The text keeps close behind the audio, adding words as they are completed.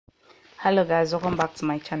Hello guys, welcome back to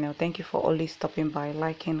my channel. Thank you for always stopping by,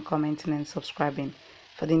 liking, commenting and subscribing.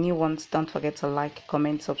 For the new ones, don't forget to like,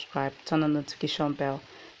 comment, subscribe, turn on notification bell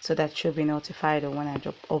so that you'll be notified when I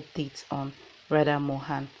drop updates on Radha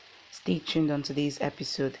Mohan. Stay tuned on today's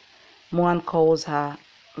episode. Mohan calls her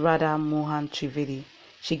Radha Mohan Trivedi.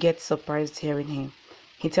 She gets surprised hearing him.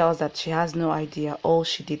 He tells that she has no idea all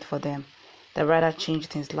she did for them, that Radha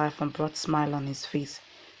changed his life and brought smile on his face,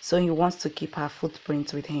 so he wants to keep her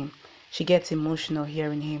footprint with him. She gets emotional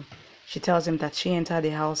hearing him. She tells him that she entered the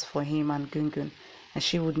house for him and Gungun, and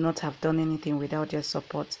she would not have done anything without their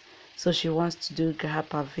support, so she wants to do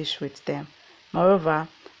Grandpa Vish with them. Moreover,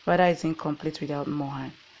 Radha is incomplete without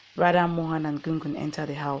Mohan. Radha, Mohan and Gungun enter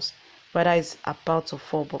the house. Radha is about to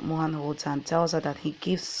fall, but Mohan holds her and tells her that he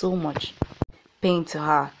gives so much pain to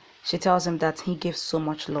her. She tells him that he gives so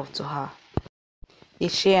much love to her. They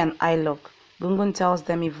share an eye lock. Gungun tells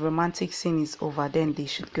them if romantic scene is over, then they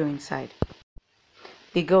should go inside.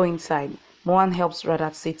 They go inside. Mohan helps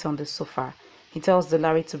Radha sit on the sofa. He tells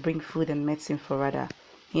Dolari to bring food and medicine for Radha.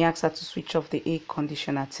 He asks her to switch off the air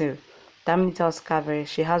conditioner too. Damini tells Kaveri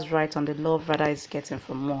she has right on the love Radha is getting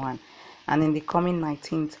from Mohan, and in the coming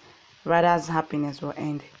 19th, Radha's happiness will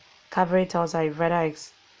end. Kaveri tells her if Radha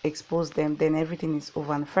exposes them, then everything is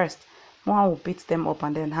over, and first, Mohan will beat them up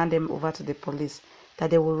and then hand them over to the police, that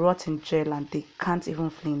they will rot in jail and they can't even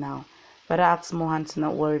flee now. Radha asks Mohan to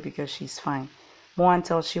not worry because she's fine. Mohan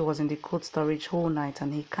tells she was in the cold storage whole night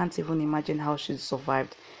and he can't even imagine how she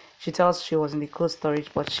survived. She tells she was in the cold storage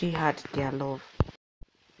but she had their love.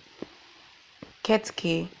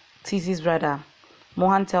 Ketke teases Radha.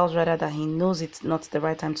 Mohan tells Radha that he knows it's not the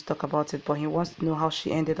right time to talk about it, but he wants to know how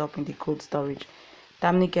she ended up in the cold storage.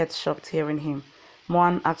 Damini gets shocked hearing him.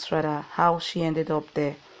 Mohan asks Radha how she ended up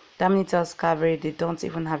there. Damini tells Kaveri they don't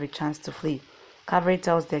even have a chance to flee. Kaveri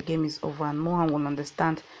tells their game is over and Mohan will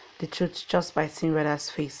understand the truth just by seeing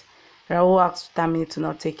Radha's face. Rahul asks Damini to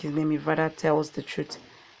not take his name if Radha tells the truth.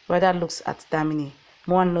 Radha looks at Damini.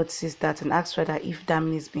 Mohan notices that and asks Radha if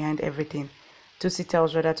Damini is behind everything. Tusi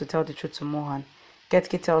tells Radha to tell the truth to Mohan.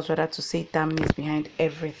 Ketke tells Radha to say Damini is behind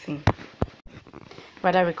everything.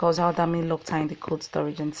 Radha recalls how Damini locked her in the cold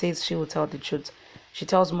storage and says she will tell the truth. She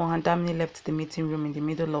tells Mohan Damini left the meeting room in the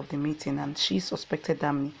middle of the meeting and she suspected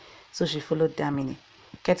Damini, so she followed Damini.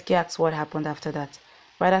 Ketke asks what happened after that.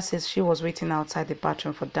 Radha says she was waiting outside the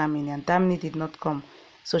bathroom for Damini and Damini did not come,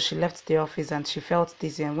 so she left the office and she felt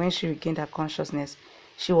dizzy, and when she regained her consciousness,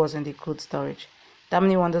 she was in the cold storage.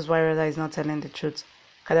 Damini wonders why Radha is not telling the truth.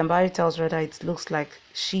 Kadambari tells Radha it looks like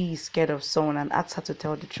she is scared of someone and asks her to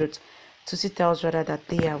tell the truth. Tusi tells Radha that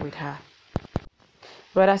they are with her.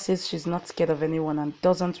 Radha says she's not scared of anyone and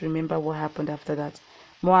doesn't remember what happened after that.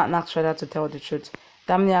 Mohan asks Radha to tell the truth.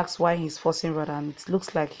 Damini asks why he's forcing Radha and it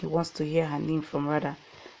looks like he wants to hear her name from Radha.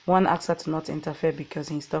 Mohan asks her to not interfere because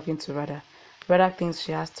he's talking to Radha. Radha thinks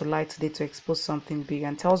she has to lie today to expose something big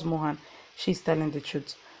and tells Mohan she's telling the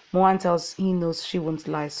truth. Mohan tells he knows she won't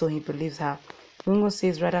lie, so he believes her. Gungun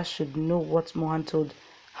says Radha should know what Mohan told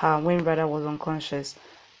her when Radha was unconscious.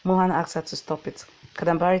 Mohan asks her to stop it.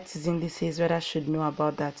 Kadambari teasingly says Radha should know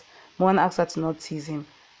about that. Mohan asks her to not tease him.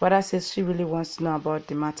 Radha says she really wants to know about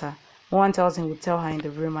the matter. Mohan tells him he'll tell her in the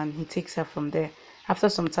room and he takes her from there. After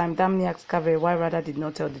some time, Damini asks Kaveri why Radha did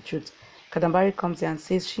not tell the truth. Kadambari comes in and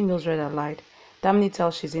says she knows Radha lied. Damini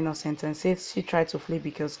tells she's innocent and says she tried to flee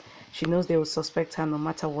because she knows they will suspect her no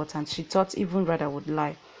matter what and she thought even Radha would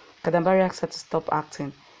lie. Kadambari asks her to stop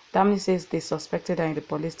acting. Damini says they suspected her in the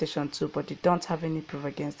police station too, but they don't have any proof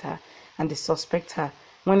against her and they suspect her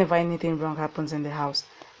whenever anything wrong happens in the house.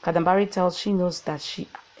 Kadambari tells she knows that she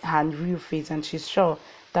had real face and she's sure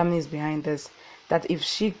Damini is behind this, that if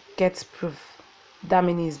she gets proof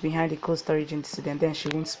Damini is behind the cold storage incident, then she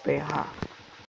won't spare her.